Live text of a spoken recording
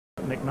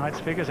Nick Knight's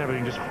figures,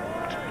 averaging just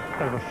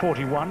over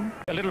 41.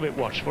 A little bit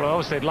watchful.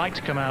 Obviously they'd like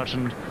to come out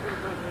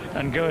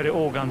and go at it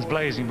all guns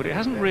blazing, but it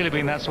hasn't really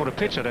been that sort of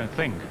pitch, I don't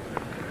think.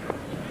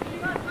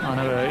 I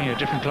know a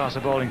different class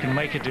of bowling can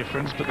make a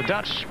difference, but the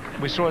Dutch,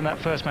 we saw in that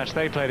first match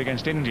they played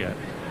against India,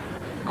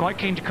 quite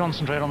keen to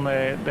concentrate on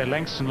their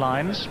lengths and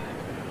lines.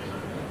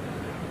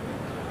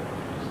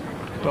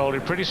 Bowled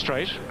it pretty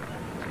straight.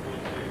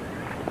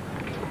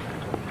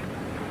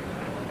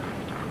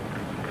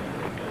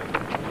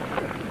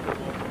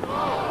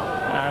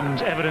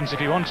 And evidence,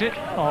 if you want it,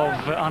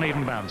 of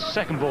uneven bounce.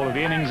 Second ball of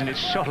the innings, and it's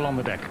shot along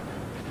the deck.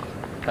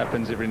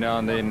 Happens every now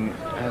and then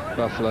at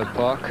Buffalo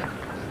Park.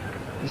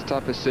 This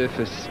type of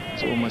surface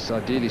is almost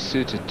ideally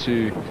suited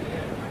to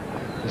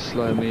the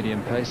slow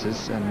medium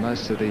paces, and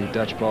most of the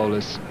Dutch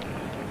bowlers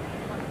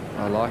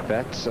are like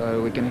that,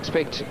 so we can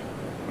expect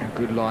a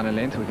good line of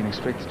length, we can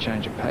expect a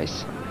change of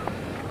pace.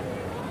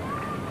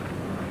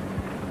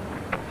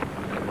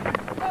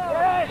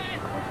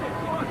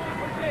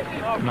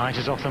 Knight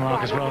is off the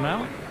mark as well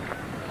now.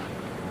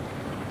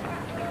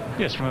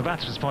 Yes, from a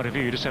batter's point of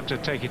view, you just have to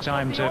take your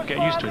time to get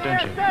used to it,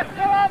 don't you?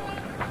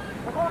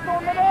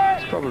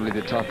 It's probably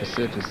the type of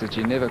surface that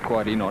you're never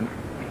quite in on,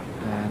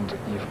 and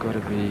you've got to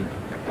be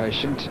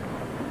patient.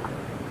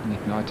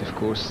 Nick Knight, of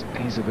course,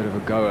 he's a bit of a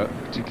goer,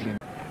 particularly.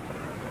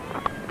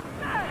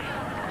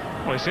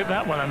 Well, he's hit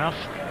that well enough.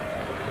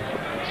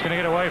 It's going to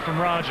get away from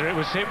Raja. It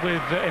was hit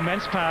with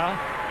immense power.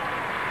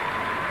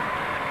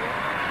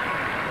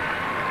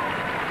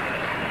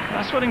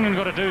 That's what England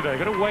got to do, though.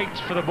 Got to wait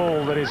for the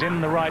ball that is in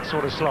the right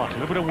sort of slot. A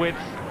little bit of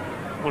width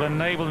will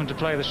enable them to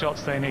play the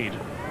shots they need.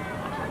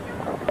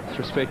 With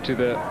respect to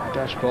the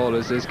Dutch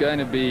bowlers, there's going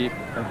to be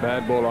a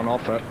bad ball on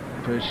offer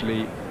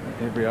virtually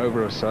every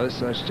over or so,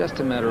 so it's just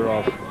a matter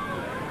of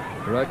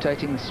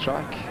rotating the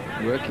strike,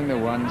 working the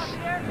ones,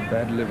 and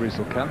bad deliveries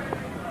will come.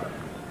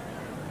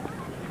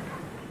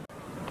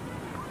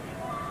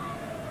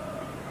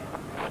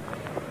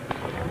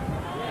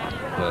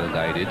 Well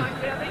guided.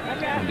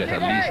 We'll get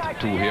at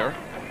least 2 here.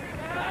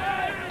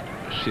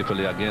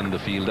 Shifley again, the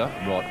fielder,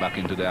 brought back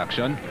into the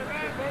action.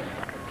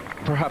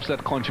 Perhaps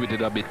that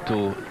contributed a bit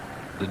to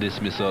the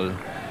dismissal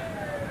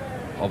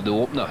of the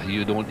opener.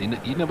 You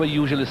never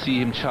usually see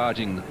him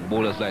charging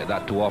bowlers like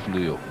that too often, do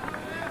you?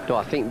 No,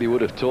 I think they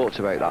would have talked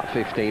about that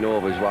 15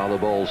 overs while the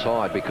ball's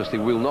hard, because they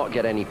will not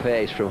get any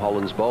pace from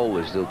Holland's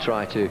bowlers. They'll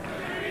try to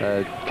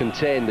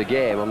contain the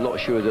game. I'm not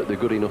sure that they're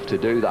good enough to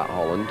do that,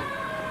 Holland.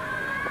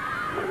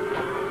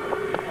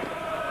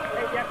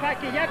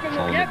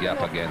 Found the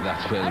gap again.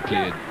 That's well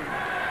played.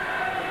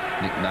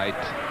 Nick Knight.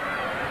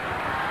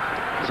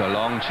 It's a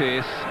long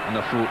chase and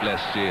a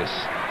fruitless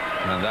chase,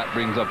 and that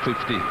brings up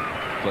 50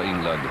 for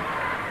England.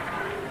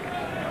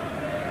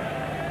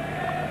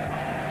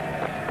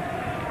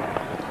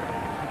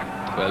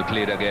 Well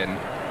played again.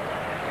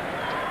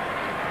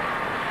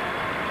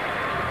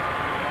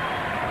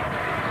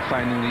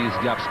 Finding these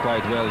gaps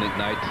quite well, Nick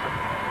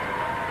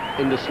Knight.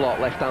 In the slot,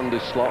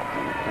 left-handed slot,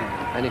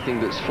 anything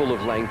that's full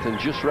of length and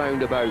just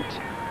round about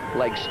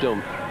leg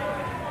stump.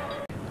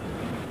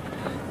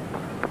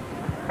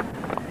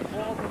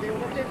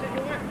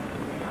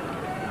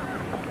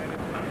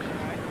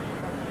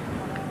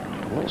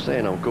 I'm not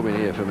saying I'm coming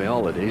here for my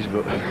holidays,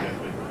 but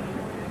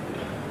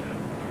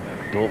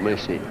don't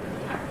miss it.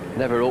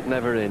 Never up,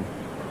 never in.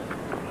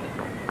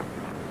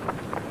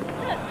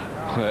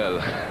 Well,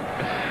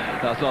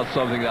 that's not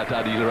something that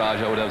Adil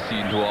Raja would have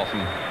seen too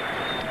often.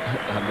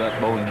 And that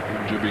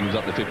boundary brings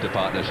up the 50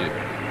 partnership.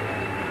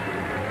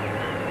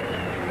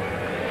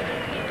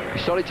 He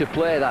started to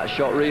play that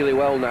shot really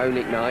well now,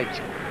 Nick Knight.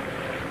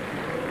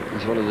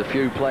 He's one of the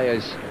few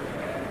players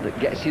that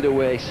gets it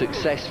away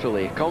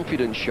successfully. A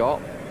confident shot,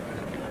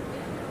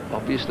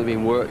 obviously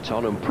been worked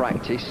on and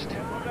practiced.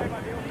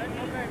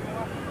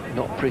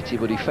 Not pretty,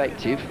 but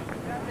effective.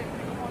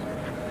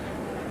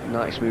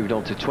 Knight's moved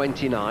on to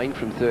 29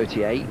 from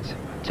 38.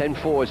 10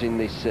 fours in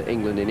this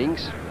England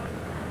innings.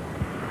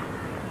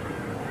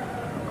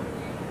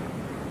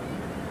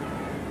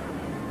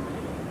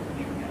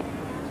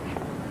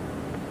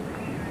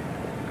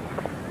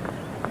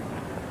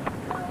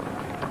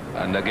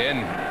 And again,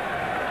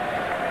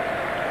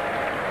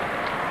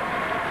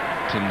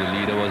 Tim, the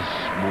leader, was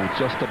moved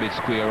just a bit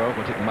squarer,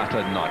 but it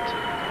mattered not.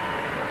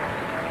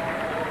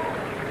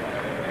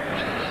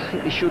 I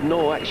think they should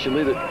know,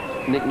 actually,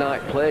 that Nick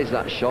Knight plays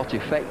that shot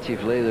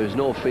effectively. There's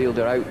no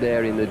fielder out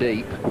there in the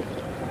deep.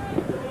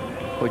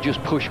 But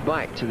just push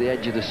back to the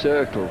edge of the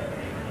circle.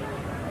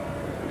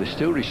 They're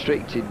still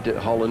restricted at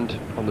Holland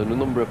on the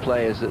number of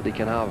players that they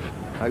can have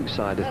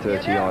outside the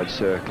 30-yard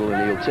circle,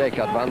 and he'll take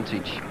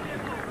advantage.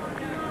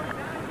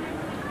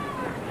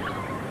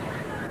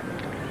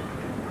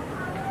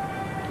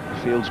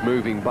 Field's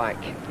moving back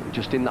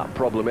just in that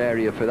problem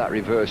area for that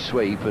reverse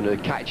sweep, and a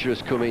catcher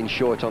has come in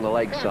short on the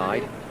leg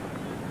side.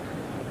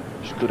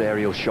 Just good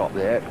aerial shot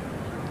there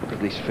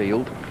of this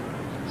field.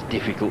 It's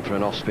difficult for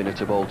an off spinner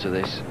to bowl to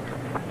this.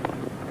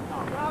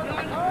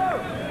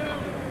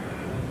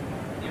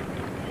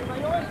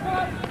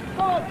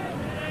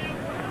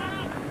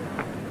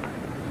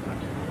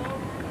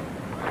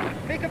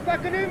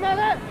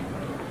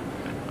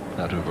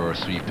 That reverse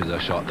sweep is a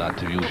shot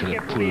that usually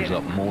pulls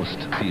up most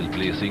field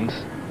placings.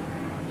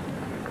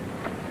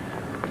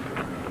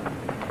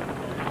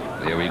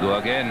 There we go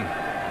again.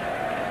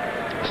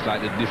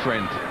 Slightly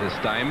different this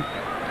time,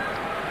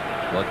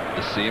 but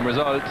the same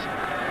result.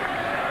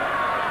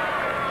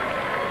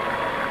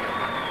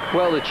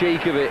 Well, the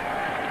cheek of it,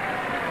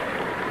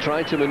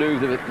 trying to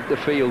manoeuvre the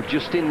field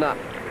just in that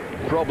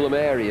problem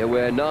area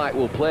where Knight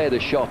will play the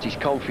shot. He's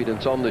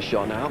confident on the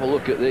shot. Now have a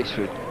look at this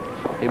for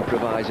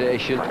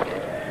improvisation.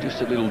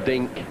 Just a little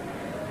dink.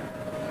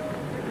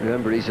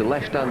 Remember, he's a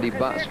left-handed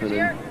batsman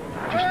and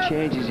just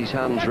changes his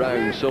hands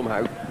round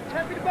somehow.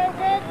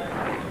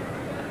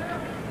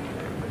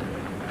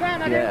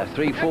 Yeah,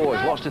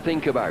 3-4s, lots to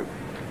think about.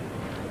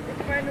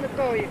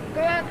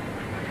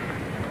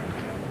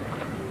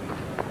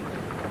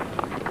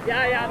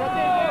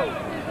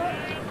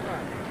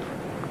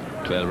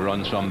 12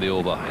 runs from the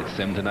over. It's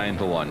 79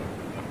 for 1.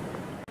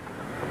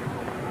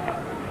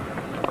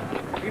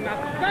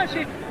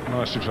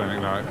 Nicely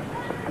playing McKnight.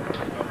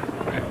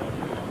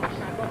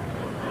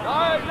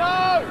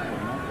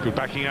 Good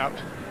backing up.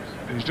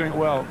 He's doing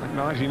well.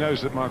 McKnight, he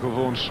knows that Michael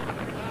Vaughan's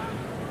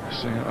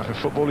seeing it like a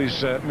football.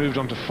 He's moved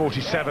on to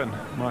 47,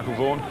 Michael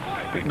Vaughan.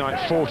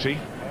 McKnight 40.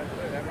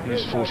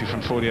 He's 40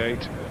 from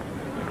 48.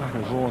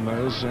 Michael Vaughan,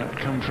 though, has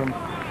come from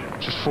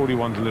just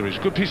 41 deliveries.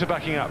 Good piece of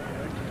backing up.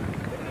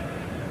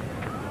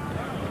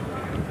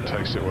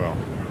 Takes it well.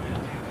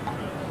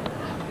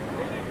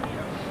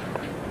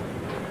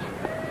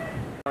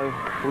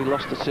 We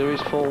lost the series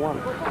 4-1.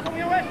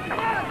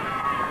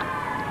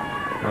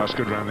 Well, that's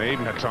good round there.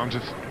 Even had time to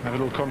have a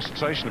little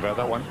consultation about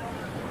that one.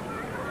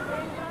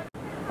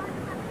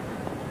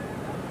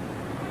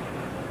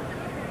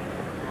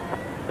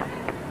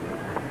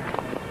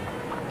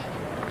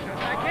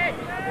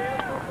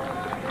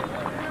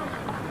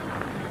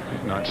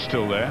 Knight's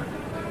still there.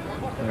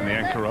 And the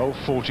anchor roll,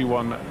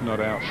 41 not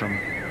out from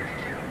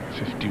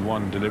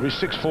 51 deliveries,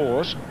 6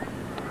 4s.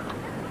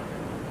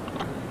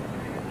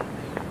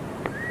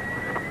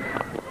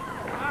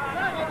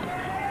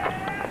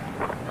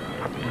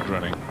 Good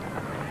running.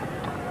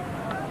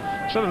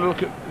 Let's have a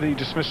look at the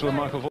dismissal of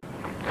Michael Vaughan.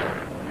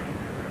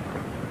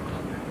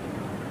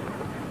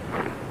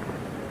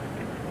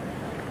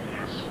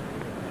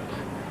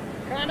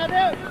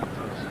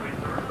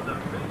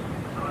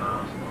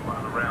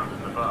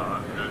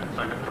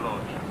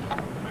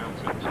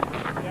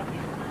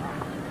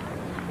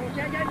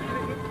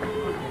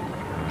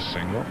 A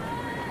single.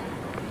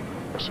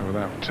 So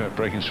without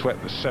breaking sweat,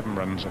 there's 7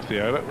 runs off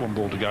the over, 1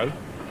 ball to go.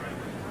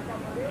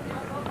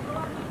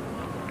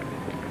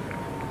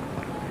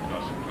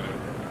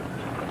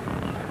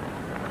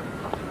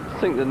 I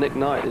think that Nick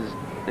Knight is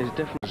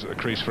definitely At the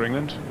crease for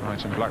England,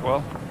 right in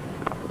Blackwell.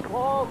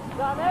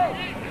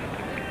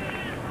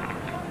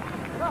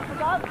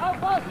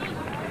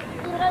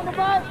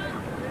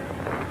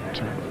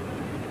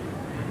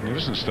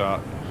 Magnificent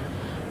start.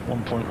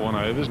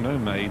 1.1 overs, no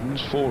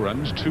maidens, 4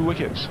 runs, 2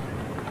 wickets.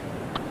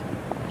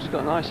 He's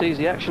got nice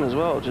easy action as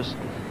well, just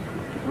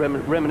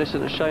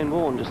reminiscent of Shane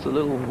Warne, just a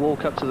little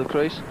walk up to the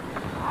crease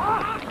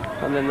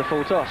and then the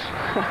full toss.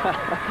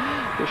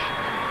 Which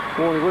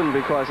Warne wouldn't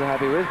be quite so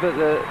happy with, but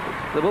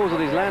the balls that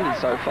he's landed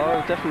so far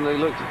have definitely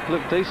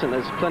looked decent.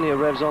 There's plenty of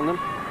revs on them,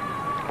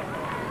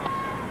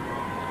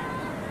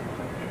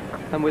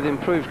 and with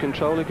improved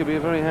control he could be a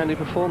very handy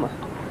performer.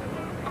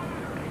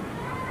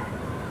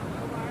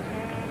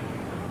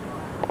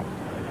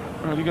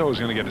 Well, you're always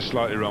going to get it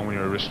slightly wrong when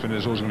you're a wrist spinner.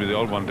 There's always going to be the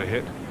odd one to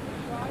hit.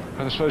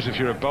 But I suppose if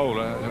you're a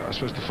bowler, I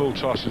suppose the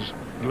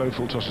low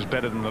full toss is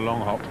better than the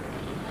long hop.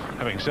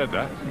 Having said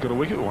that, you've got a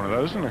wicket with one of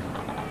those, haven't you?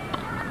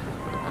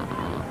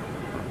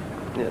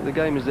 Yeah, the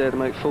game is there to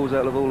make fools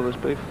out of all of us,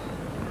 Beef.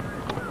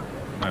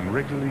 And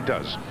regularly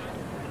does.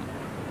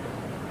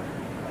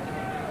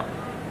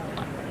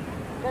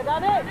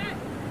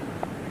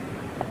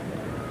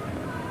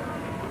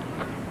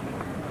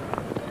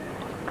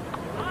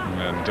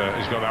 And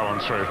he's got that one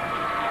through.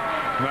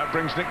 And that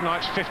brings Nick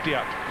Knight's 50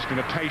 up. It's been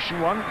a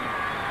patient one,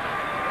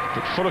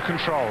 but full of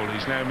control.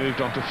 He's now moved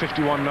on to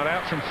 51 not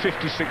out from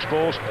 56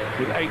 balls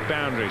with 8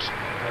 boundaries.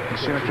 He's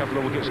seen a couple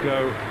of wickets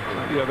go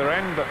at the other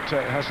end, but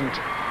it hasn't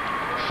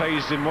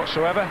phased him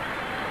whatsoever.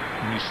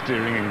 And he's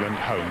steering England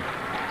home.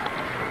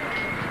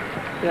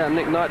 Yeah,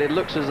 Nick Knight, it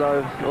looks as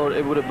though, or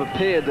it would have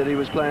appeared that he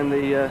was playing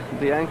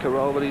the anchor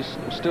role, but he's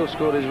still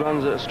scored his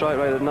runs at a strike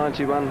rate of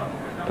 91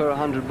 per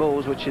 100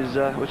 balls, which is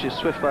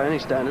swift by any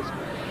standards.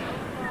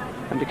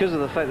 And because of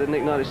the fact that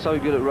Nick Knight is so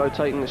good at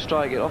rotating the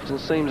strike, it often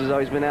seems as though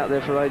he's been out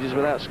there for ages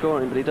without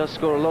scoring, but he does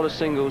score a lot of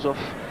singles off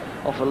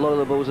a lot of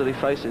the balls that he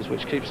faces,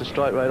 which keeps the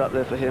strike rate up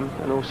there for him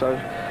and also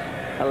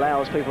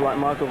allows people like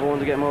Michael Vaughan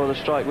to get more of the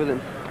strike with him.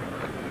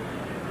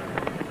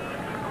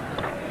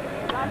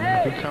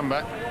 Good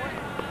comeback.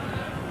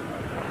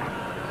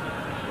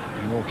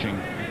 Walking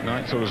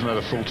Knight, thought there was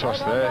another full toss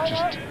there,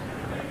 just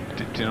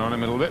dipped in on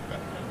him a little bit.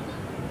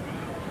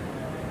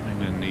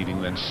 England needing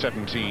then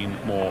 17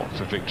 more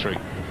for victory.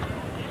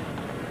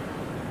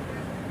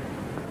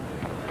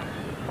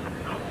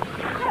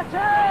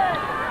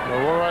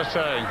 Well, what was I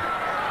saying?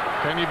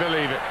 Can you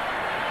believe it?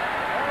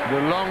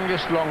 The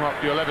longest long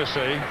up you'll ever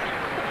see.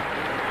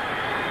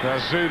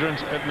 There's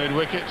Zudrint at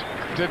mid-wicket.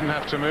 Didn't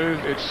have to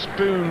move. It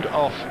spooned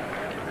off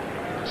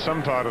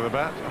some part of the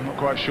bat. I'm not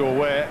quite sure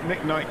where.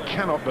 Nick Knight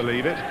cannot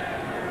believe it.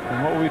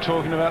 And what were we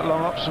talking about?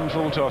 Long ups and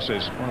full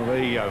tosses. Well,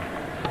 there you go.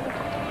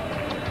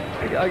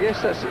 I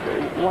guess that's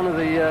one of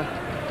the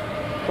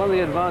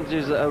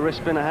advantages that a wrist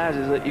spinner has,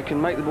 is that you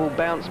can make the ball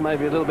bounce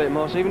maybe a little bit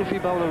more. So even if you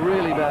bowl a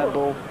really bad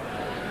ball,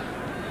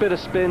 bit of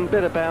spin,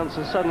 bit of bounce,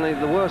 and suddenly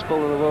the worst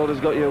ball in the world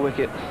has got you a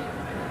wicket.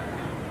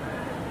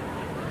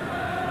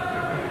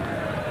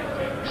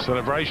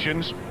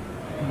 Celebrations.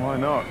 Why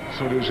not?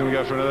 Thought he was going to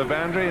go for another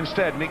boundary.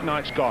 Instead, Nick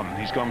Knight's gone.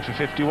 He's gone for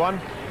 51.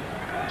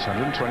 It's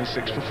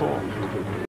 126 for 4.